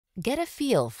Get a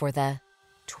feel for the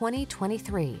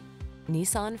 2023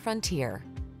 Nissan Frontier.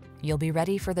 You'll be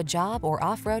ready for the job or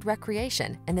off-road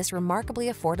recreation in this remarkably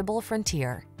affordable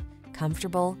Frontier.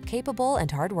 Comfortable, capable,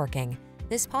 and hardworking,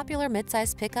 this popular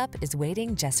midsize pickup is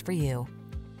waiting just for you.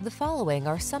 The following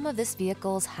are some of this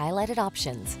vehicle's highlighted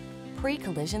options: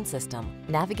 pre-collision system,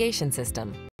 navigation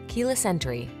system, keyless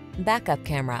entry, backup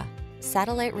camera,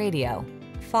 satellite radio,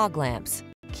 fog lamps,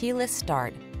 keyless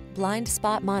start, blind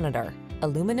spot monitor,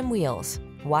 aluminum wheels,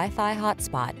 Wi-Fi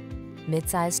hotspot,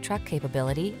 midsize truck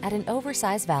capability at an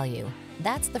oversized value.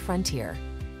 That's the Frontier.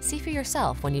 See for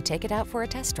yourself when you take it out for a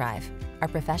test drive. Our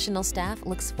professional staff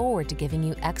looks forward to giving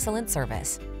you excellent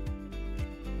service.